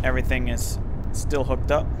everything is still hooked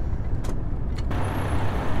up.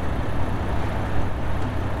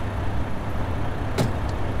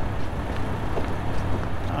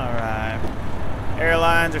 Alright.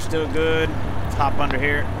 Airlines are still good. Let's hop under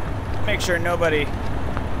here. Make sure nobody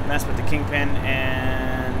messed with the Kingpin,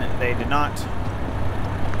 and they did not.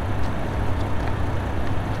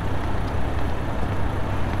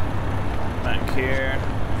 Back here.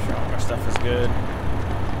 Sure all of our stuff is good.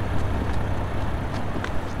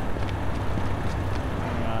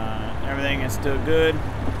 Everything is still good.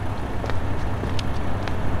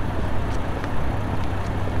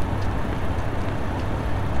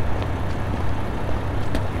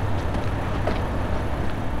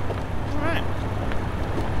 Alright.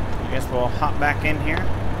 I guess we'll hop back in here.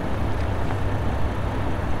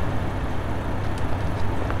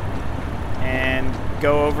 And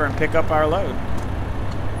go over and pick up our load.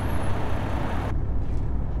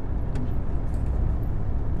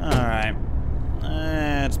 Alright.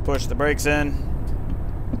 Let's push the brakes in.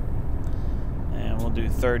 And we'll do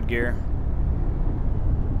third gear.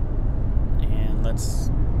 And let's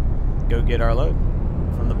go get our load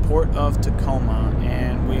from the port of Tacoma.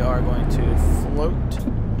 And we are going to float.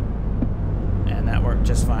 And that worked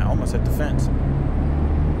just fine. Almost hit the fence.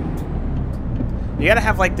 You gotta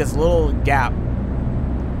have like this little gap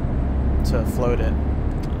to float it.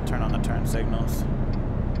 Turn on the turn signals.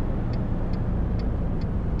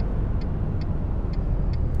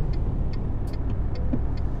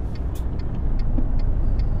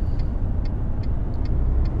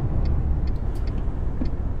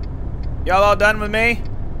 Y'all all done with me?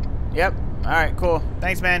 Yep. Alright, cool.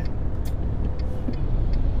 Thanks, man.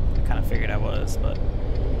 I kind of figured I was, but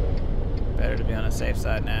better to be on the safe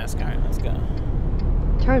side and ask. Alright, let's go.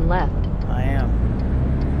 Turn left. I am.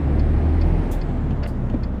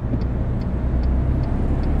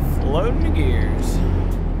 Floating the gears.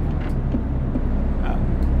 Oh.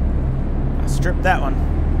 I stripped that one.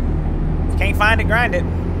 If you can't find it, grind it.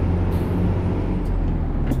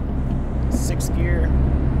 6th gear.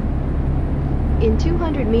 In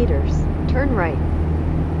 200 meters, turn right.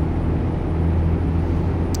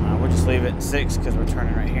 We'll just leave it 6 because we're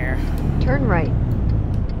turning right here. Turn right.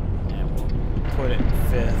 And we'll put it in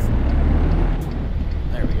 5th.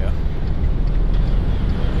 There we go.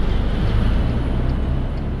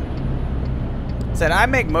 Said I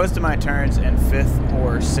make most of my turns in 5th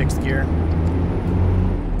or 6th gear,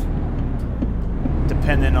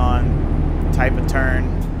 depending on type of turn,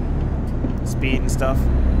 speed and stuff.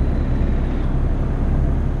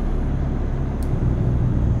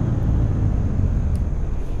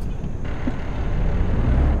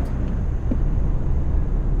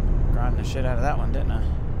 The shit out of that one, didn't I?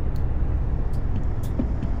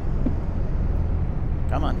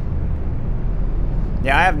 Come on.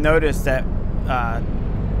 Yeah, I have noticed that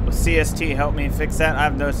with CST helped me fix that.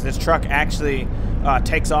 I've noticed this truck actually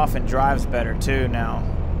takes off and drives better too now.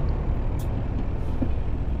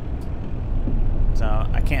 So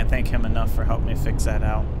I can't thank him enough for helping me fix that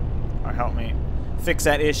out, or help me fix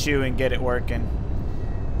that issue and get it working.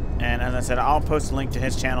 And as I said, I'll post a link to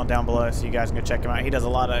his channel down below so you guys can go check him out. He does a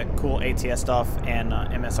lot of cool ATS stuff and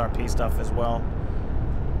MSRP stuff as well.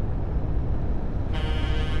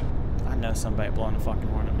 I know somebody blowing a fucking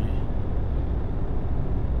horn at me.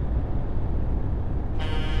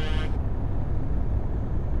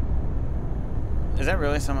 Is that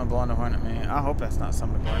really someone blowing a horn at me? I hope that's not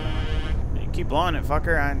someone blowing a horn. You keep blowing it,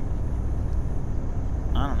 fucker. I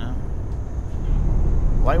don't know.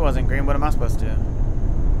 Light wasn't green. What am I supposed to do?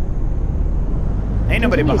 Ain't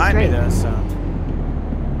nobody behind me though, so.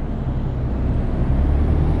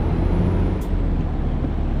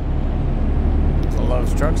 It's a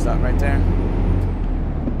Love's truck stop right there.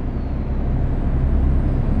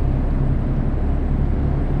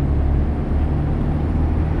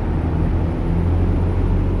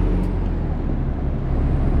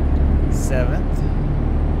 Seventh.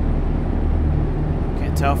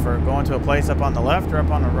 Can't tell if we're going to a place up on the left or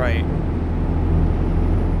up on the right.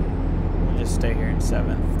 Just stay here in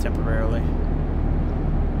 7th temporarily.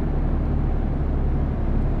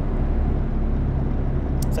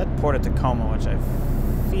 It's at Port of Tacoma, which I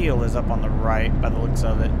feel is up on the right by the looks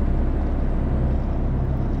of it.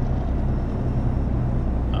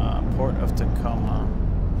 Port of Tacoma.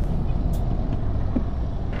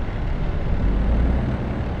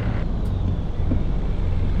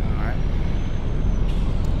 Alright.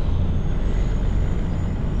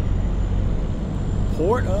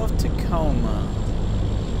 Port of Tacoma.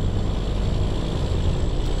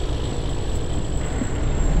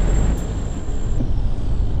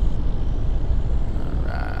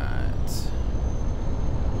 Alright.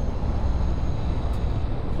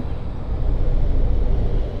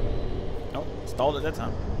 stalled at that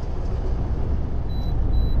time.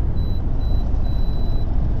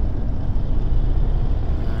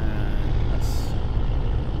 Let's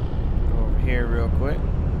go over here real quick.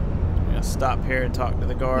 I'm gonna stop here and talk to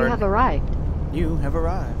the guard. You have arrived. You have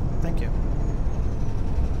arrived. Thank you.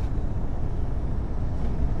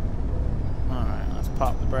 Alright, let's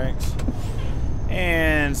pop the brakes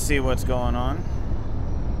and see what's going on.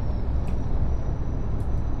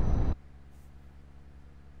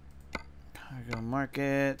 Cargo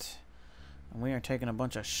market. And we are taking a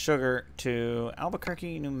bunch of sugar to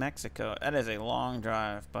Albuquerque, New Mexico. That is a long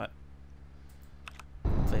drive, but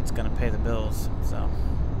hopefully it's going to pay the bills. So,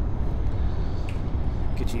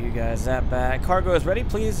 get you guys that back. Cargo is ready.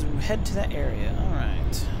 Please head to that area.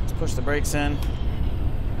 Alright. Let's push the brakes in.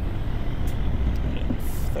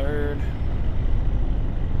 Third.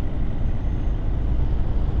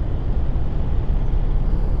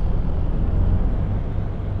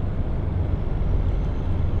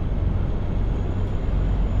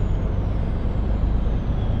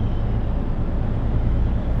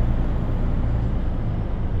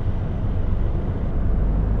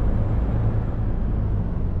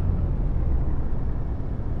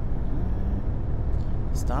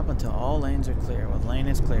 Stop until all lanes are clear. Well, lane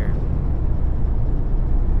is clear.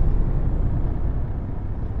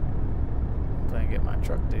 If I can get my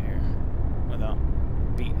truck to here without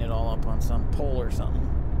beating it all up on some pole or something.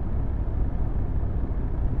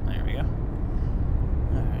 There we go.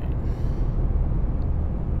 Alright.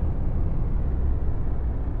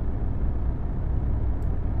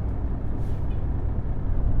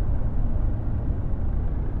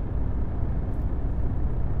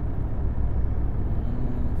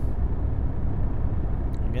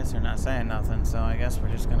 I guess they're not saying nothing, so I guess we're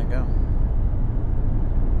just gonna go.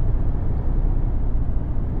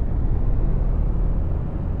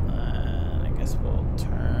 I guess we'll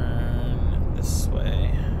turn this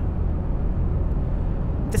way.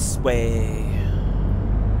 This way.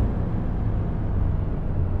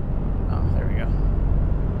 Oh, there we go.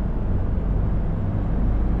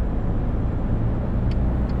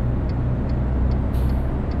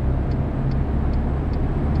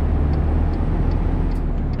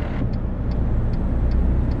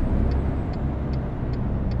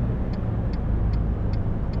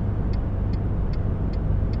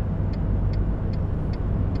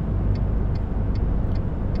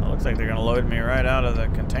 Looks like they're gonna load me right out of the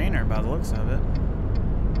container by the looks of it.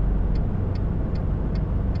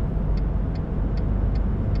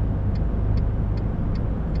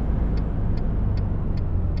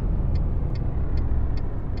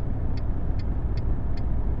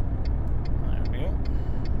 There we go.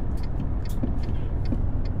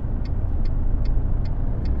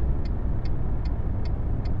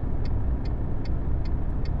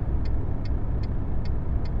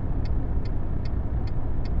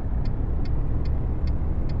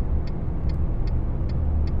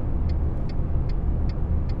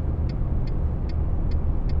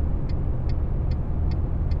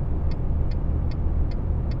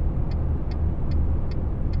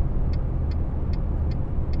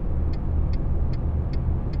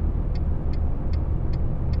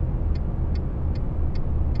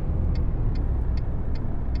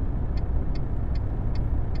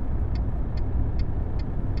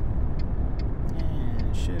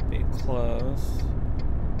 Should be close.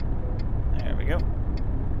 There we go.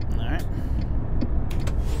 Alright.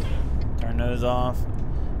 Turn those off.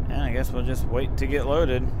 And I guess we'll just wait to get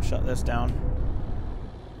loaded. Shut this down.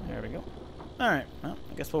 There we go. Alright. Well,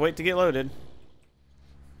 I guess we'll wait to get loaded.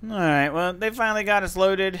 Alright. Well, they finally got us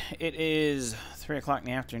loaded. It is 3 o'clock in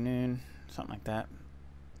the afternoon. Something like that.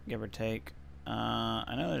 Give or take.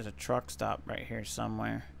 I know there's a truck stop right here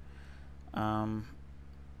somewhere.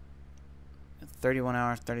 31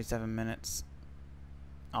 hours, 37 minutes.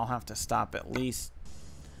 I'll have to stop at least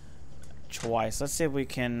twice. Let's see if we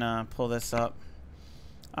can pull this up.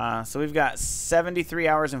 So we've got 73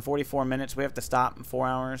 hours and 44 minutes. We have to stop in 4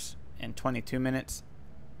 hours and 22 minutes.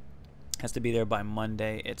 Has to be there by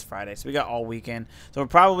Monday. It's Friday. So we got all weekend. So we're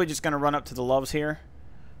probably just going to run up to the Loves here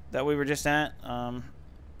that we were just at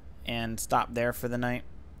and stop there for the night.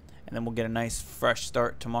 And then we'll get a nice fresh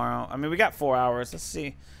start tomorrow. I mean, we got 4 hours. Let's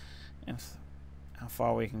see how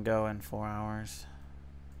far we can go in 4 hours.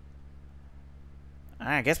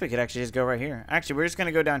 I guess we could actually just go right here. Actually, we're just going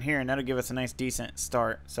to go down here, and that'll give us a nice, decent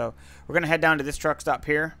start. So we're going to head down to this truck stop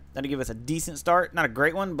here. That'll give us a decent start. Not a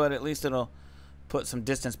great one, but at least it'll put some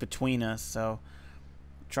distance between us. So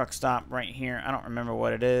truck stop right here. I don't remember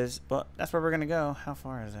what it is, but that's where we're going to go. How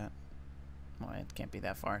far is that? Well, it can't be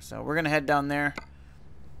that far. So we're going to head down there,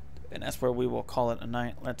 and that's where we will call it a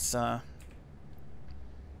night. Let's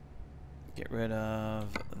Get rid of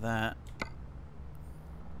that.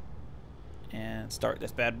 And start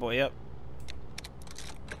this bad boy up.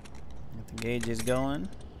 Get the gauges going.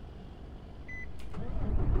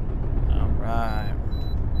 Alright.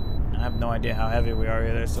 I have no idea how heavy we are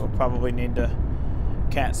either, so we'll probably need to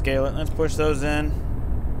cat scale it. Let's push those in.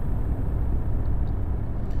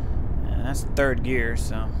 And that's third gear,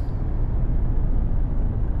 so.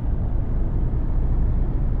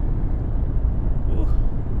 Ooh,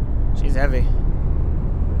 she's heavy.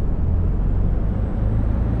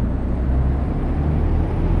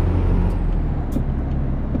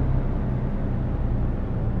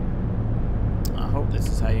 I hope this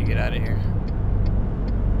is how you get out of here.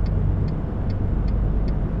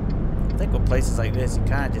 I think with places like this, you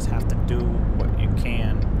kind of just have to do what you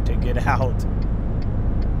can to get out.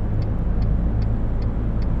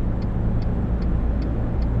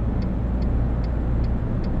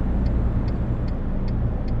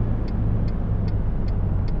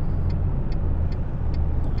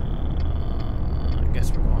 I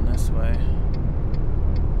guess we're going this way.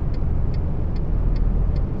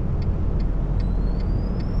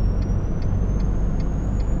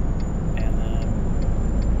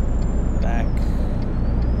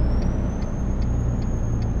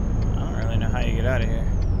 Out of here.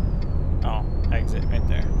 Oh, exit right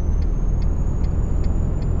there.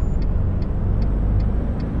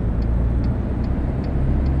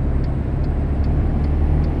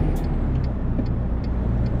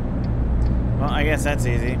 Well, I guess that's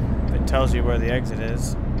easy. It tells you where the exit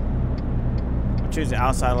is. I'll choose the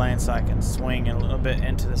outside lane so I can swing a little bit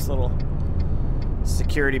into this little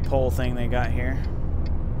security pole thing they got here.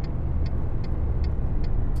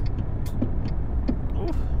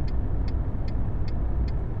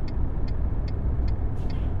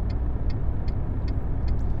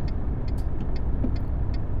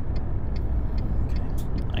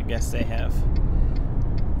 Guess they have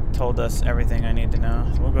told us everything I need to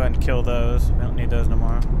know. So we'll go ahead and kill those. We don't need those no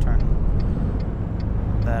more. Turn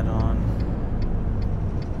that on.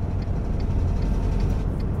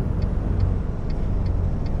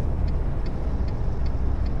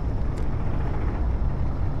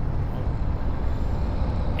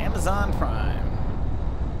 Amazon Prime.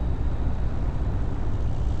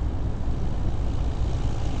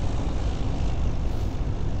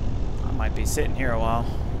 I might be sitting here a while.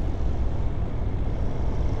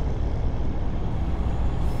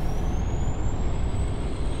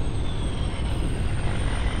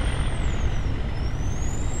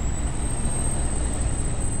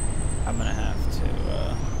 I'm gonna have to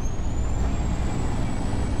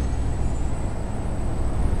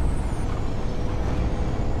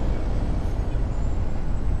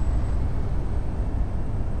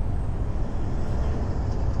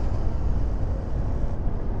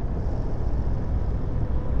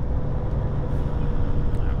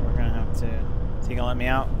we're gonna have to. Is he gonna let me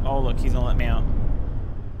out? Oh look, he's gonna let me out.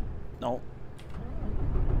 Nope.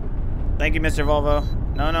 Thank you, Mr. Volvo.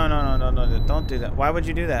 No, don't do that. Why would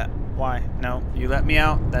you do that? Why? No, you let me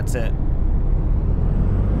out. That's it.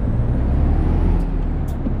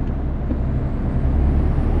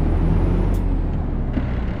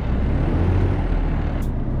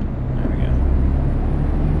 There we go.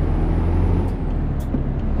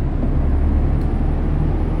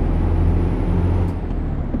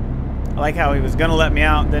 I like how he was gonna let me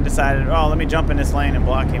out, then decided, oh, let me jump in this lane and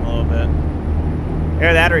block him a little bit.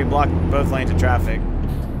 Either that or he blocked both lanes of traffic.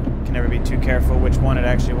 Can never be too careful which one it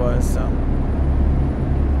actually was, so.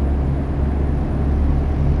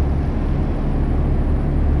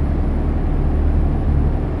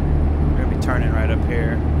 We're gonna be turning right up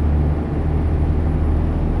here.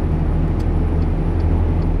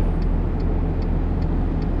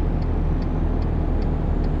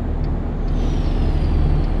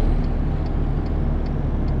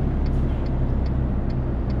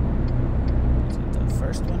 Is it the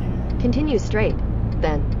first one here? Continue straight,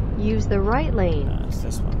 then use the right lane. It's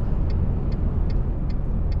this one.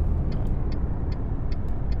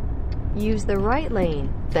 Use the right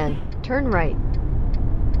lane, then turn right.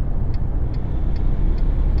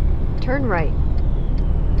 Turn right.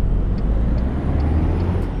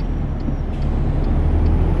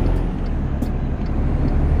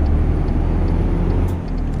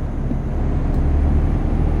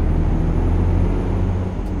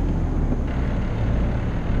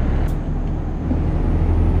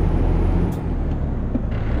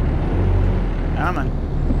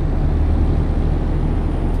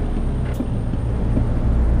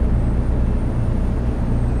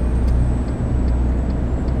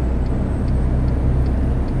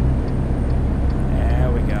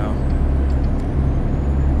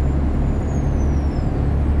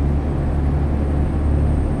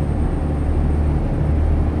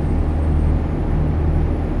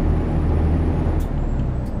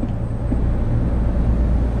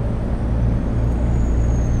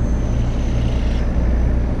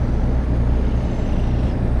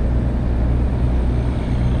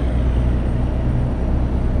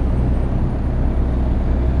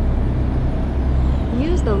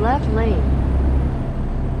 Use the left lane.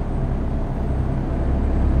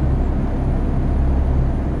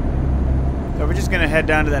 So we're just gonna head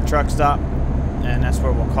down to that truck stop, and that's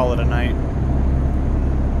where we'll call it a night.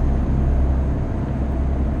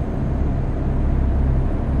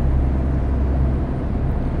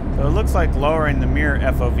 So it looks like lowering the mirror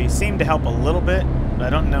FOV seemed to help a little bit, but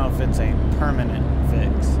I don't know if it's a permanent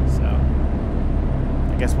fix, so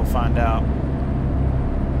I guess we'll find out.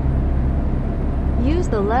 Use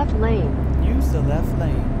the left lane. Use the left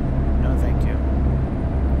lane. No, thank you.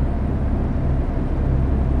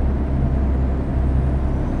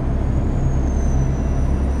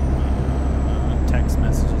 Text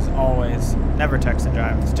messages, always. Never text and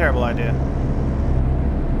drive. It's a terrible idea.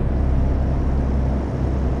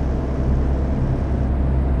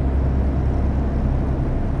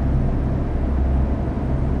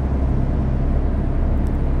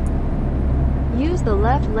 Use the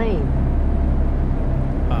left lane.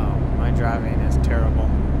 Oh, my driving is terrible.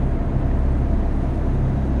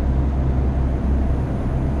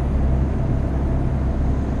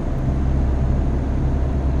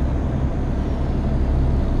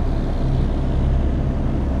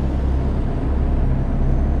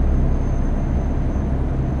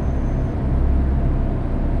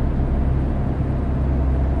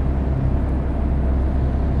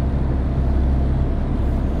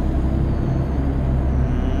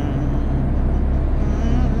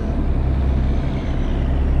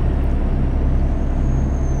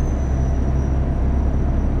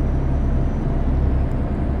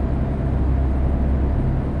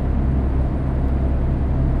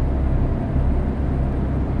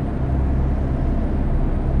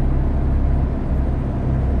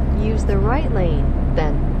 Use the right lane,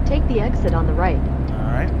 then take the exit on the right.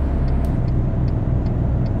 Alright.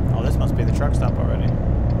 Oh, this must be the truck stop already.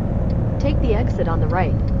 Take the exit on the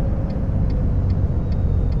right.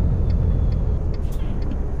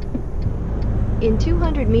 In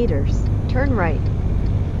 200 meters, turn right.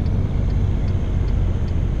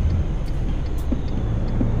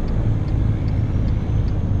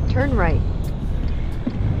 Turn right.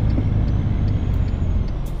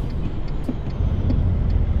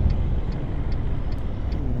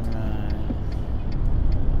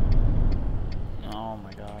 Oh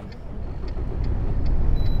my god.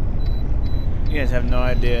 You guys have no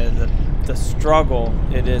idea the struggle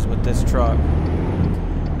it is with this truck.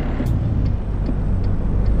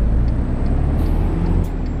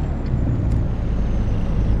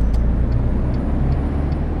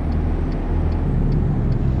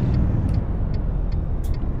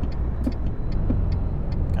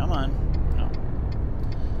 Come on. No.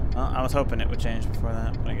 Well, I was hoping it would change before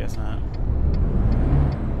that, but I guess not.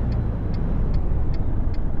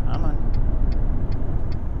 Come on.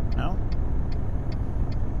 No?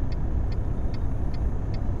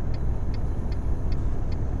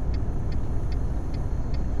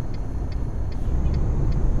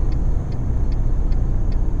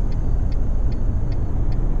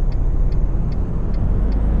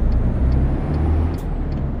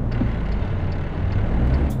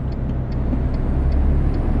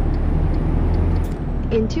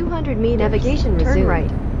 In 200 meters, navigation resumed. Turn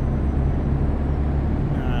right.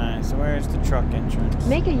 Alright, so where's the truck entrance?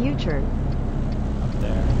 Make a U-turn. Up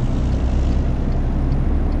there.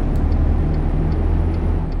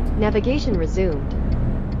 Navigation resumed.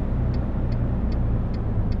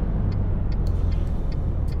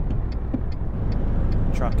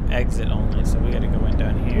 Truck exit only, so we gotta go in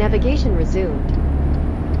down here. Navigation resumed.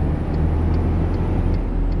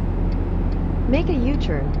 Make a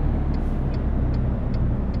U-turn.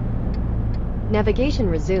 Navigation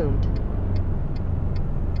resumed.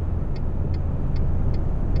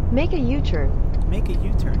 Make a U-turn. Make a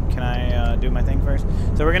U-turn. Can I do my thing first?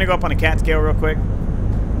 So we're gonna go up on a cat scale real quick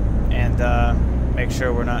and make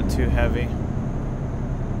sure we're not too heavy.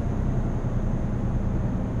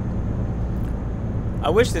 I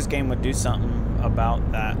wish this game would do something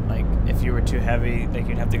about that. Like, if you were too heavy, like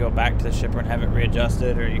you'd have to go back to the shipper and have it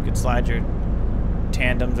readjusted, or you could slide your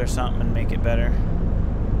tandems or something and make it better.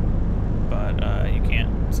 But you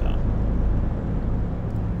can't, so.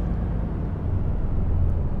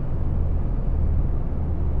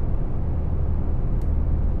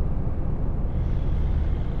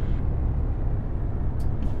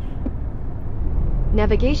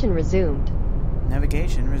 Navigation resumed.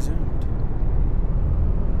 Navigation resumed.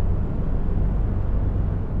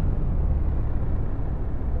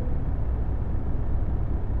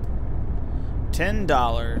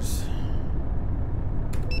 $10.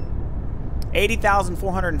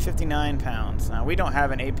 80,459 pounds. Now, we don't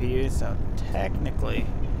have an APU, so technically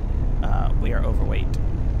we are overweight.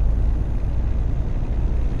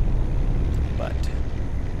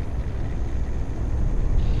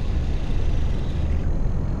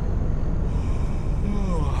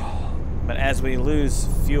 as we lose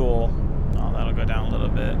fuel, oh, that'll go down a little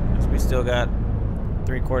bit. Because we still got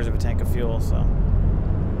 3/4 of a tank of fuel, so.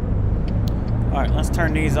 Alright, let's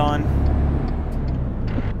turn these on.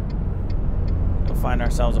 Go find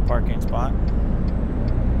ourselves a parking spot.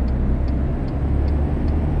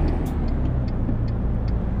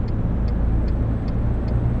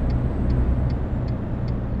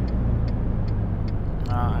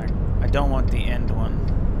 I don't want the end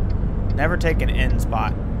one. Never take an end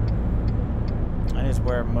spot. That is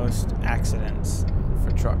where most accidents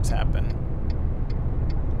for trucks happen.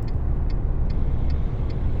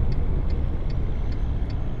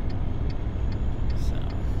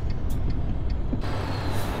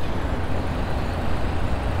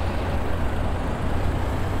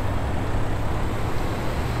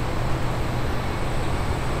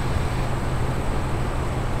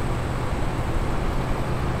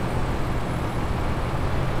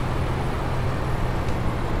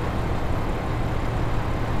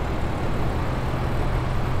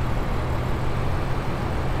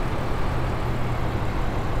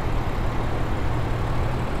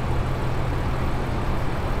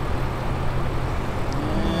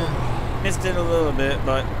 Missed it a little bit,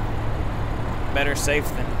 but better safe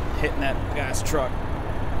than hitting that guy's truck.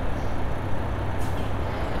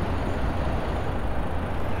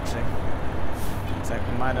 Actually, looks like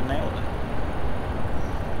we might have nailed it.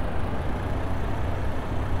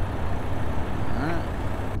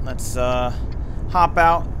 Alright. Let's hop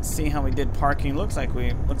out, see how we did parking. Looks like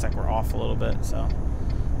we're off a little bit, so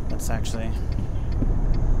let's actually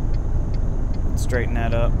straighten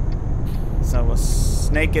that up. So we'll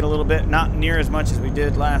snake it a little bit, not near as much as we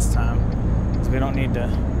did last time, because we don't need to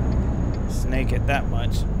snake it that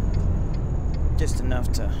much. Just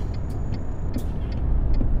enough to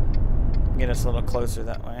get us a little closer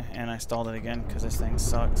that way. And I stalled it again because this thing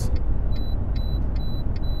sucks.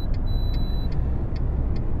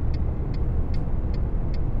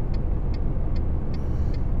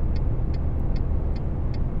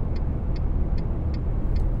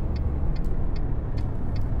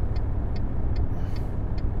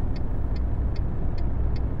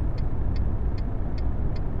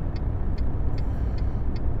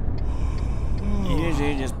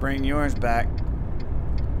 Just bring yours back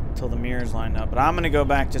till the mirrors line up, but I'm gonna go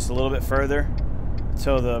back just a little bit further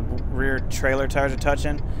till the rear trailer tires are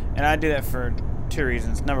touching, and I do that for 2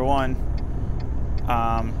 reasons. Number one,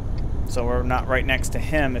 so we're not right next to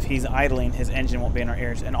him. If he's idling, his engine won't be in our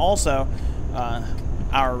ears, and also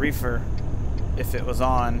our reefer, if it was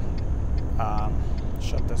on,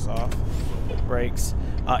 shut this off, brakes,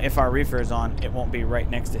 if our reefer is on, it won't be right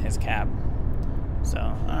next to his cab. So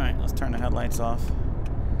alright, let's turn the headlights off.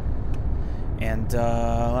 And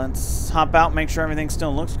let's hop out, make sure everything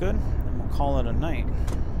still looks good, and we'll call it a night.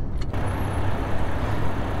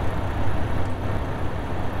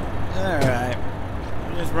 Alright.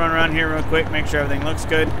 Just run around here real quick, make sure everything looks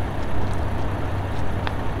good.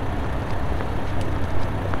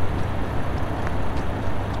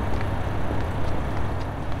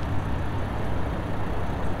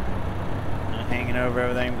 Not hanging over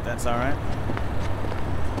everything, but that's alright.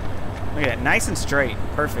 Look at it, nice and straight.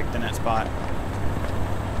 Perfect in that spot.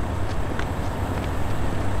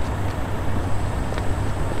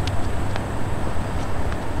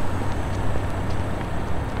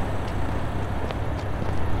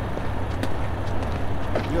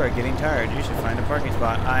 You are getting tired. You should find a parking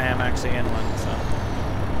spot. I am actually in one, so.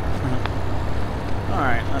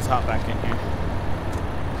 Alright, let's hop back in here.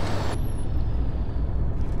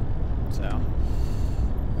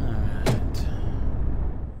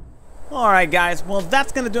 Alright guys, well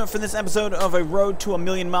that's going to do it for this episode of A Road to a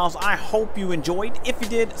Million Miles. I hope you enjoyed. If you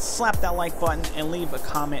did, slap that like button and leave a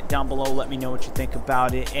comment down below. Let me know what you think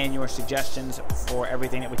about it and your suggestions for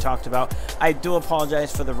everything that we talked about. I do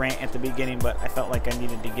apologize for the rant at the beginning, but I felt like I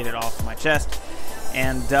needed to get it off my chest.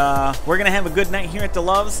 And we're going to have a good night here at the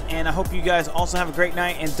Loves, and I hope you guys also have a great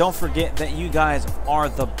night. And don't forget that you guys are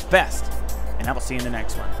the best. And I will see you in the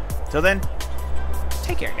next one. Till then,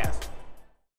 take care guys.